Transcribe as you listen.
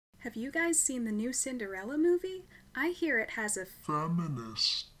Have you guys seen the new Cinderella movie? I hear it has a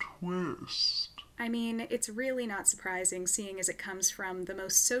feminist twist. I mean, it's really not surprising seeing as it comes from the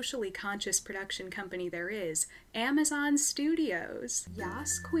most socially conscious production company there is, Amazon Studios.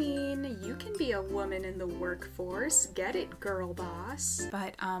 Yas, queen, you can be a woman in the workforce. Get it, girl boss.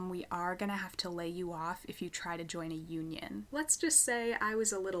 But, we are gonna have to lay you off if you try to join a union. Let's just say I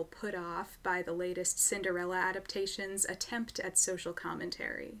was a little put off by the latest Cinderella adaptation's attempt at social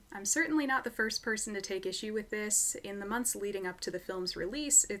commentary. I'm certainly not the first person to take issue with this. In the months leading up to the film's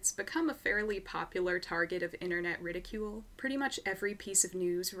release, it's become a fairly popular target of internet ridicule. Pretty much every piece of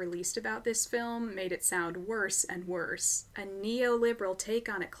news released about this film made it sound worse and worse. A neoliberal take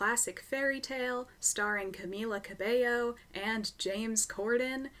on a classic fairy tale, starring Camila Cabello and James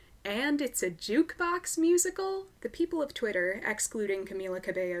Corden, and it's a jukebox musical? The people of Twitter, excluding Camila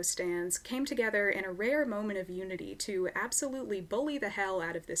Cabello stans, came together in a rare moment of unity to absolutely bully the hell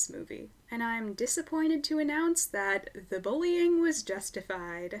out of this movie. And I'm disappointed to announce that the bullying was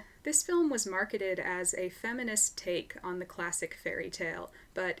justified. This film was marketed as a feminist take on the classic fairy tale,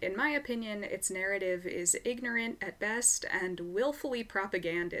 but in my opinion, its narrative is ignorant at best and willfully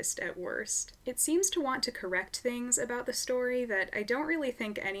propagandist at worst. It seems to want to correct things about the story that I don't really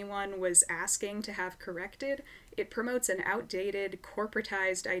think anyone was asking to have corrected. It promotes an outdated,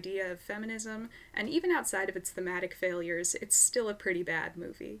 corporatized idea of feminism, and even outside of its thematic failures, it's still a pretty bad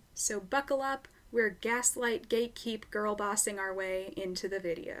movie. So buckle up, we're gaslight gatekeep girl-bossing our way into the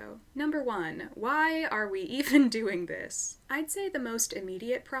video. Number 1, why are we even doing this? I'd say the most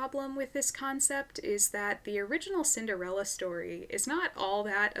immediate problem with this concept is that the original Cinderella story is not all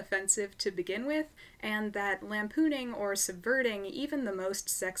that offensive to begin with, and that lampooning or subverting even the most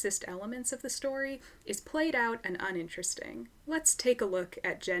sexist elements of the story is played out and uninteresting. Let's take a look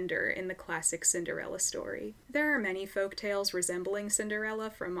at gender in the classic Cinderella story. There are many folktales resembling Cinderella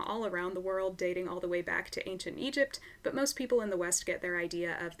from all around the world, dating all the way back to ancient Egypt, but most people in the West get their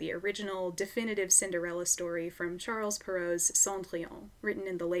idea of the original, definitive Cinderella story from Charles Perrault's Cendrillon, written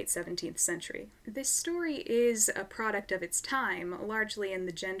in the late 17th century. This story is a product of its time, largely in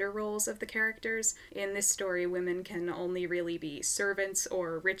the gender roles of the characters. In this story, women can only really be servants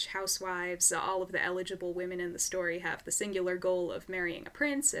or rich housewives. All of the eligible women in the story have the singular goal of marrying a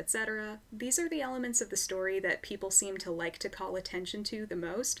prince, etc. These are the elements of the story that people seem to like to call attention to the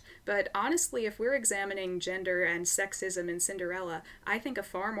most, but honestly, if we're examining gender and sexism in Cinderella, I think a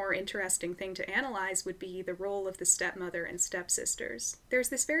far more interesting thing to analyze would be the role of the stepmother and stepsisters. There's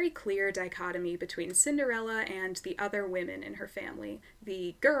this very clear dichotomy between Cinderella and the other women in her family,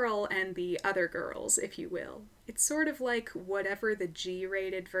 the girl and the other girls, if you will. It's sort of like whatever the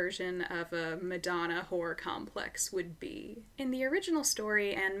G-rated version of a Madonna whore complex would be. In the original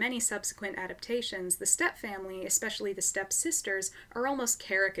story and many subsequent adaptations, the stepfamily, especially the stepsisters, are almost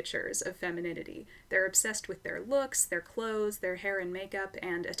caricatures of femininity. They're obsessed with their looks, their clothes, their hair and makeup,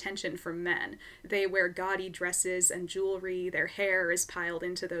 and attention from men. They wear gaudy dresses and jewelry, their hair is piled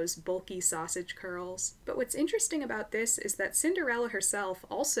into those bulky sausage curls. But what's interesting about this is that Cinderella herself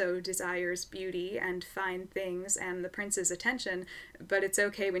also desires beauty and fine things and the prince's attention, but it's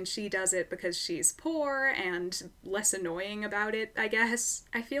okay when she does it because she's poor and less annoying about it, I guess.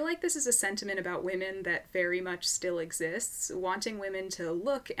 I feel like this is a sentiment about women that very much still exists, wanting women to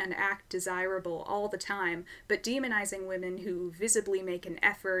look and act desirable all the time, but demonizing women who visibly make an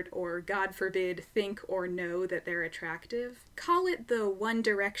effort or, God forbid, think or know that they're attractive. Call it the One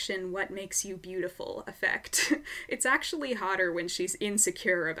Direction what makes you beautiful effect. It's actually hotter when she's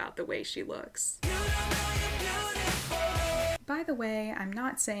insecure about the way she looks. By the way, I'm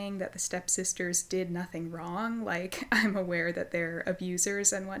not saying that the stepsisters did nothing wrong, like, I'm aware that they're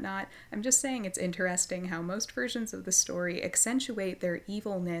abusers and whatnot. I'm just saying it's interesting how most versions of the story accentuate their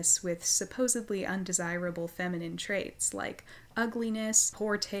evilness with supposedly undesirable feminine traits, like ugliness,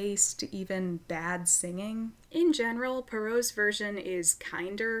 poor taste, even bad singing. In general, Perrault's version is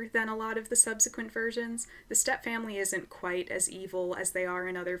kinder than a lot of the subsequent versions. The stepfamily isn't quite as evil as they are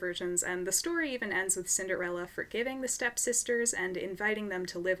in other versions, and the story even ends with Cinderella forgiving the stepsisters and inviting them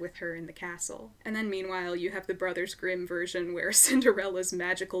to live with her in the castle. And then meanwhile, you have the Brothers Grimm version where Cinderella's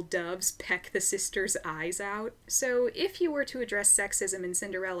magical doves peck the sisters' eyes out. So if you were to address sexism in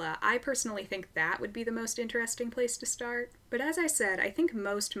Cinderella, I personally think that would be the most interesting place to start. But as I said, I think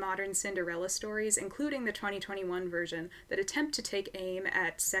most modern Cinderella stories, including the 2021 version, that attempt to take aim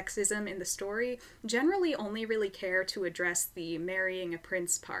at sexism in the story, generally only really care to address the marrying a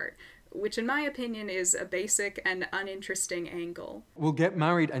prince part, which in my opinion is a basic and uninteresting angle. We'll get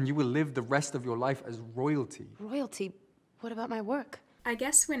married and you will live the rest of your life as royalty. Royalty? What about my work? I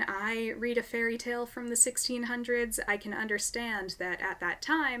guess when I read a fairy tale from the 1600s, I can understand that at that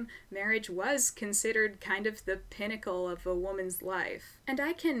time, marriage was considered kind of the pinnacle of a woman's life. And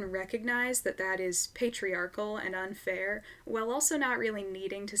I can recognize that that is patriarchal and unfair, while also not really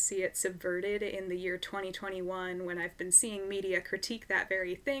needing to see it subverted in the year 2021 when I've been seeing media critique that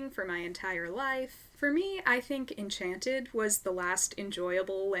very thing for my entire life. For me, I think Enchanted was the last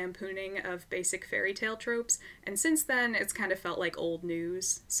enjoyable lampooning of basic fairy tale tropes, and since then it's kind of felt like old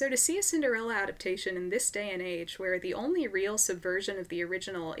news. So to see a Cinderella adaptation in this day and age, where the only real subversion of the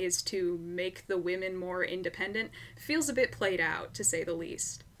original is to make the women more independent, feels a bit played out, to say the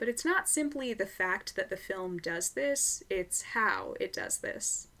least. But it's not simply the fact that the film does this, it's how it does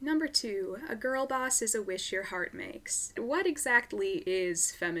this. Number 2, a girl boss is a wish your heart makes. What exactly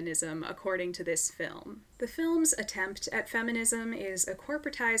is feminism, according to this film? The film's attempt at feminism is a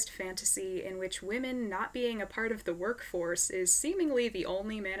corporatized fantasy in which women not being a part of the workforce is seemingly the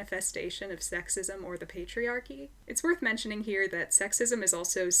only manifestation of sexism or the patriarchy. It's worth mentioning here that sexism is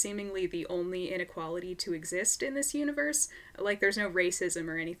also seemingly the only inequality to exist in this universe. Like, there's no racism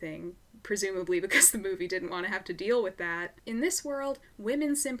or anything, presumably because the movie didn't want to have to deal with that. In this world,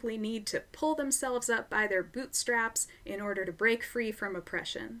 women simply need to pull themselves up by their bootstraps in order to break free from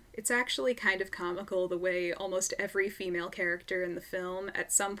oppression. It's actually kind of comical the way almost every female character in the film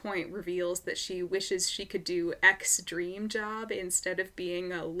at some point reveals that she wishes she could do X dream job instead of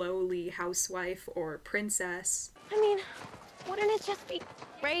being a lowly housewife or princess. I mean, wouldn't it just be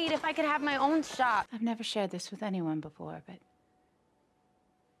great if I could have my own shop? I've never shared this with anyone before, but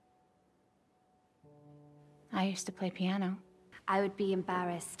I used to play piano. I would be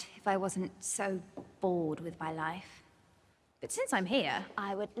embarrassed if I wasn't so bored with my life. But since I'm here,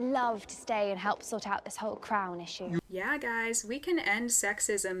 I would love to stay and help sort out this whole crown issue. Yeah, guys, we can end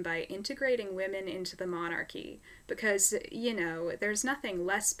sexism by integrating women into the monarchy. Because, you know, there's nothing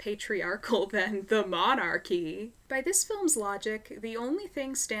less patriarchal than the monarchy. By this film's logic, the only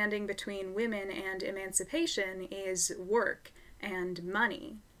thing standing between women and emancipation is work and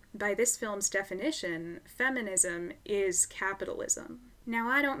money. By this film's definition, feminism is capitalism. Now,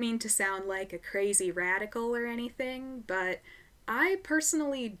 I don't mean to sound like a crazy radical or anything, but I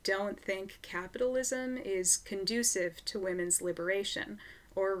personally don't think capitalism is conducive to women's liberation,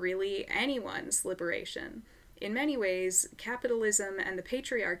 or really anyone's liberation. In many ways, capitalism and the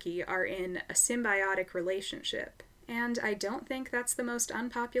patriarchy are in a symbiotic relationship. And I don't think that's the most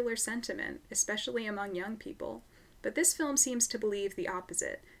unpopular sentiment, especially among young people. But this film seems to believe the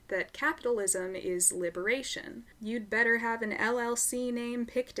opposite, that capitalism is liberation. You'd better have an LLC name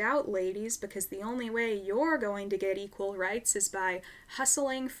picked out, ladies, because the only way you're going to get equal rights is by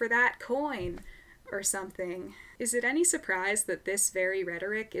hustling for that coin, or something. Is it any surprise that this very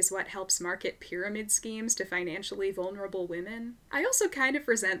rhetoric is what helps market pyramid schemes to financially vulnerable women? I also kind of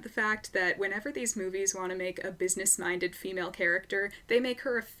resent the fact that whenever these movies want to make a business-minded female character, they make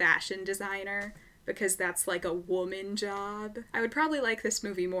her a fashion designer. Because that's like a woman job. I would probably like this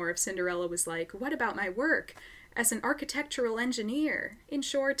movie more if Cinderella was like, what about my work as an architectural engineer? In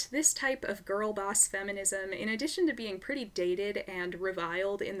short, this type of girl boss feminism, in addition to being pretty dated and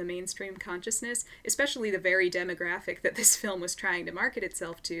reviled in the mainstream consciousness, especially the very demographic that this film was trying to market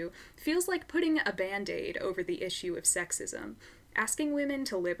itself to, feels like putting a band-aid over the issue of sexism. Asking women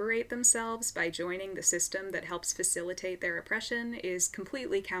to liberate themselves by joining the system that helps facilitate their oppression is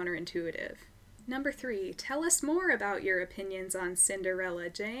completely counterintuitive. Number 3, tell us more about your opinions on Cinderella,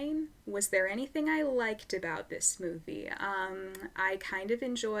 Jane. Was there anything I liked about this movie? I kind of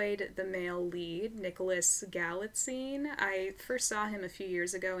enjoyed the male lead, Nicholas Galitzine. I first saw him a few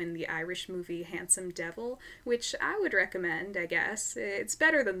years ago in the Irish movie Handsome Devil, which I would recommend, I guess. It's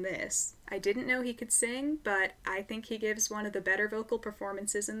better than this. I didn't know he could sing, but I think he gives one of the better vocal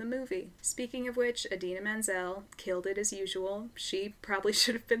performances in the movie. Speaking of which, Idina Menzel killed it as usual. She probably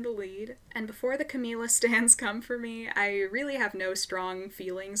should have been the lead. And before the Camila stans come for me, I really have no strong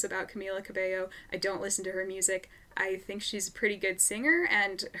feelings about Camila Cabello. I don't listen to her music. I think she's a pretty good singer,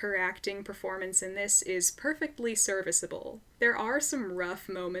 and her acting performance in this is perfectly serviceable. There are some rough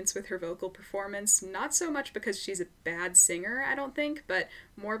moments with her vocal performance, not so much because she's a bad singer, I don't think, but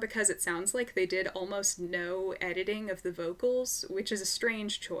more because it sounds like they did almost no editing of the vocals, which is a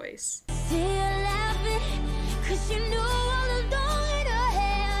strange choice.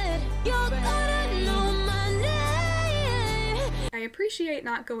 I appreciate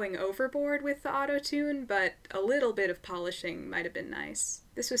not going overboard with the auto-tune, but a little bit of polishing might have been nice.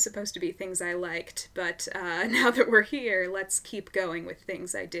 This was supposed to be things I liked, but now that we're here, let's keep going with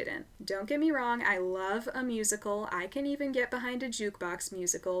things I didn't. Don't get me wrong, I love a musical. I can even get behind a jukebox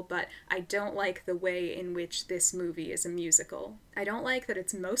musical, but I don't like the way in which this movie is a musical. I don't like that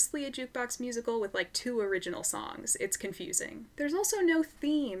it's mostly a jukebox musical with like 2 original songs. It's confusing. There's also no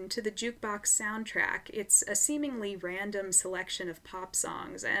theme to the jukebox soundtrack. It's a seemingly random selection of pop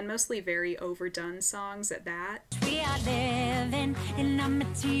songs, and mostly very overdone songs at that. We are living in a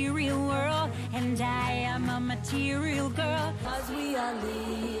material world, and I am a material girl. 'Cause we are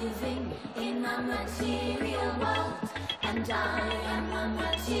living in a material world, and I am a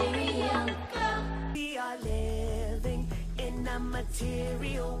material girl. We are living in a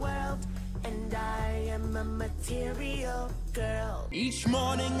material world, and I am a material girl. Each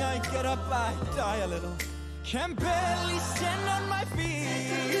morning I get up, I die a little. Can barely stand on my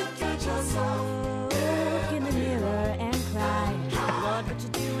feet. Catch yourself, look in the mirror and cry. Lord, what you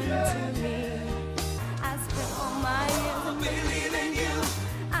doing to me? I spent all my years believing you.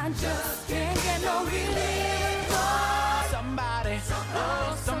 I just can't get no relief. Somebody,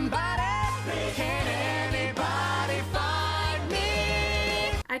 oh somebody, can anybody find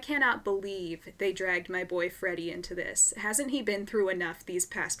me? I cannot believe they dragged my boy Freddie into this. Hasn't he been through enough these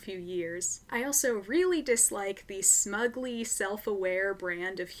past few years? I also really dislike the smugly self-aware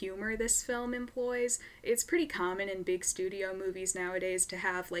brand of humor this film employs. It's pretty common in big studio movies nowadays to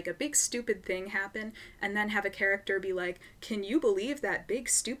have like a big stupid thing happen and then have a character be like, "Can you believe that big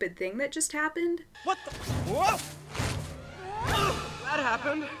stupid thing that just happened?" What the? Whoa! That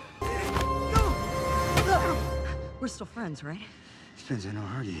happened. We're still friends, right? Depends on how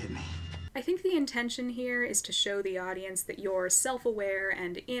hard you hit me. I think the intention here is to show the audience that you're self-aware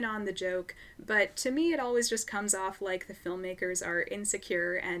and in on the joke, but to me it always just comes off like the filmmakers are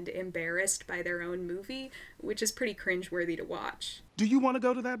insecure and embarrassed by their own movie, which is pretty cringeworthy to watch. Do you want to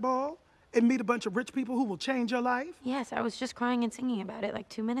go to that ball and meet a bunch of rich people who will change your life? Yes, I was just crying and singing about it like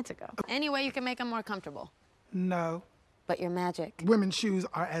 2 minutes ago. Any way you can make them more comfortable. No. But you're magic. Women's shoes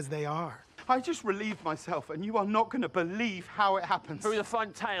are as they are. I just relieved myself, and you are not going to believe how it happens. Through the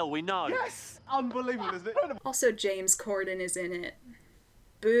front tail, we know. Yes! Unbelievable, isn't it? Also, James Corden is in it.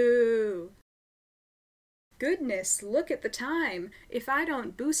 Boo! Goodness, look at the time. If I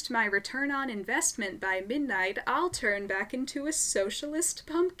don't boost my return on investment by midnight, I'll turn back into a socialist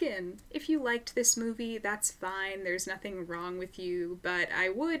pumpkin. If you liked this movie, that's fine. There's nothing wrong with you, but I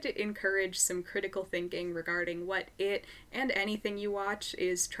would encourage some critical thinking regarding what it and anything you watch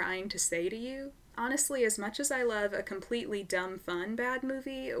is trying to say to you. Honestly, as much as I love a completely dumb fun bad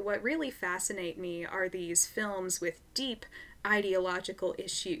movie, what really fascinate me are these films with deep ideological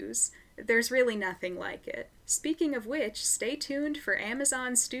issues. There's really nothing like it. Speaking of which, stay tuned for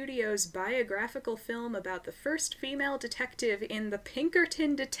Amazon Studios' biographical film about the first female detective in the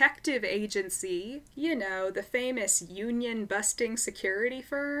Pinkerton Detective Agency. You know, the famous union-busting security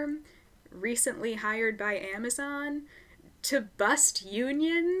firm, recently hired by Amazon to bust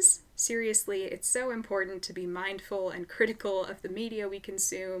unions. Seriously, it's so important to be mindful and critical of the media we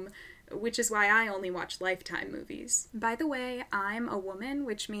consume, which is why I only watch Lifetime movies. By the way, I'm a woman,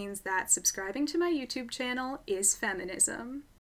 which means that subscribing to my YouTube channel is feminism.